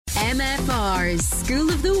MFR's School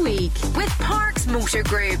of the Week with Parks Motor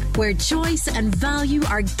Group, where choice and value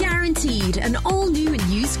are guaranteed in all new and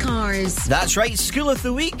used cars. That's right, School of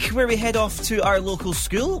the Week, where we head off to our local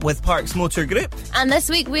school with Parks Motor Group. And this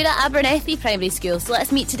week we're at Abernethy Primary School, so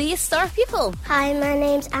let's meet today's star pupil. Hi, my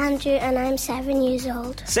name's Andrew and I'm 7 years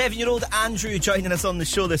old. 7-year-old Andrew joining us on the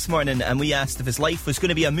show this morning, and we asked if his life was going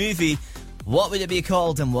to be a movie, what would it be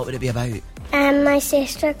called and what would it be about? My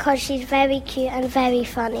sister, because she's very cute and very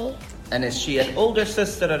funny. And is she an older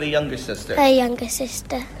sister or a younger sister? Her younger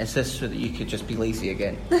sister. Is this so that you could just be lazy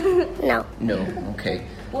again? No. No, okay.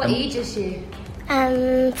 What age is she?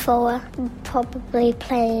 4. Probably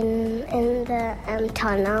playing in the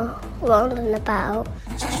tunnel, rolling about.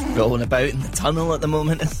 Rolling about in the tunnel at the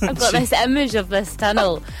moment. I've got this image of this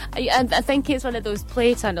tunnel. I think it's one of those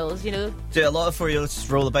play tunnels, you know. Do a lot of 4-year-olds just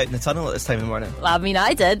roll about in the tunnel at this time of the morning? Well, I mean,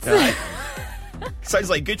 I did. Right. Sounds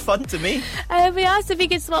like good fun to me. We asked if he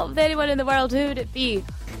could swap with anyone in the world, who would it be?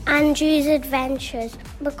 Andrew's adventures,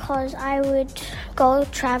 because I would go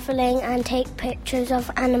travelling and take pictures of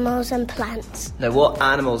animals and plants. Now, what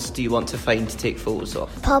animals do you want to find to take photos of?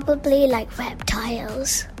 Probably like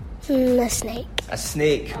reptiles. A snake. A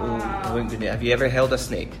snake? Oh, I wouldn't do it. Have you ever held a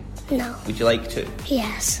snake? No. Would you like to?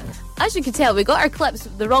 Yes. As you can tell, we got our clips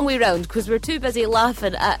the wrong way round because we're too busy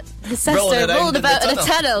laughing at his sister rolled about in a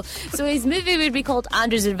tunnel. So his movie would be called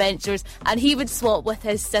Andrew's Adventures, and he would swap with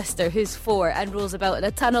his sister, who's 4, and rolls about in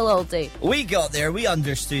a tunnel all day. We got there, we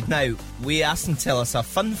understood. Now, we asked him to tell us a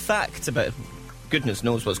fun fact about... Goodness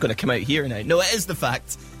knows what's going to come out here now. No, it is the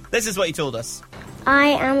fact. This is what he told us. I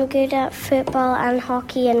am good at football and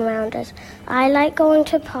hockey and rounders. I like going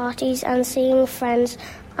to parties and seeing friends.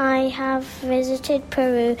 I have visited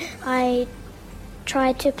Peru. I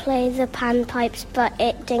tried to play the panpipes, but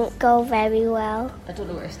it didn't go very well. I don't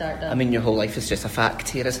know where to start now. I mean, your whole life is just a fact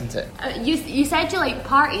here, isn't it? You said you like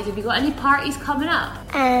parties. Have you got any parties coming up?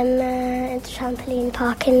 At the trampoline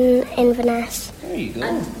park in Inverness. There you go.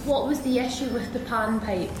 And what was the issue with the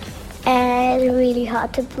panpipe? It's really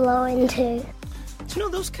hard to blow into. Do you know,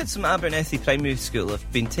 those kids from Abernethy Primary School have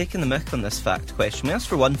been taking the mick on this fact question. We asked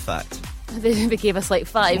for one fact. They gave us like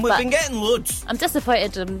 5. We've been getting loads. I'm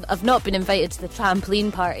disappointed I've not been invited to the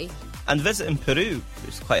trampoline party. And visiting Peru,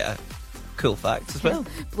 which is quite a cool fact as well.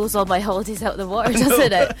 Blows all my holidays out of the water,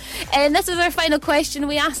 doesn't it? And this is our final question.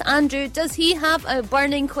 We asked Andrew, does he have a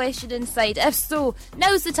burning question inside? If so,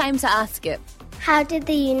 now's the time to ask it. How did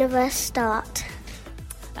the universe start?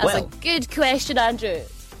 That's a good question, Andrew.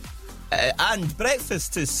 And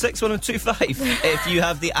breakfast to 61025 if you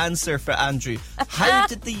have the answer for Andrew. How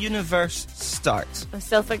did the universe start? I'm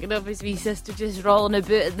still thinking of his wee sister just rolling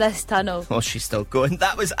about in this tunnel. Oh, she's still going.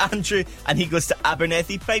 That was Andrew, and he goes to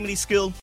Abernethy Primary School.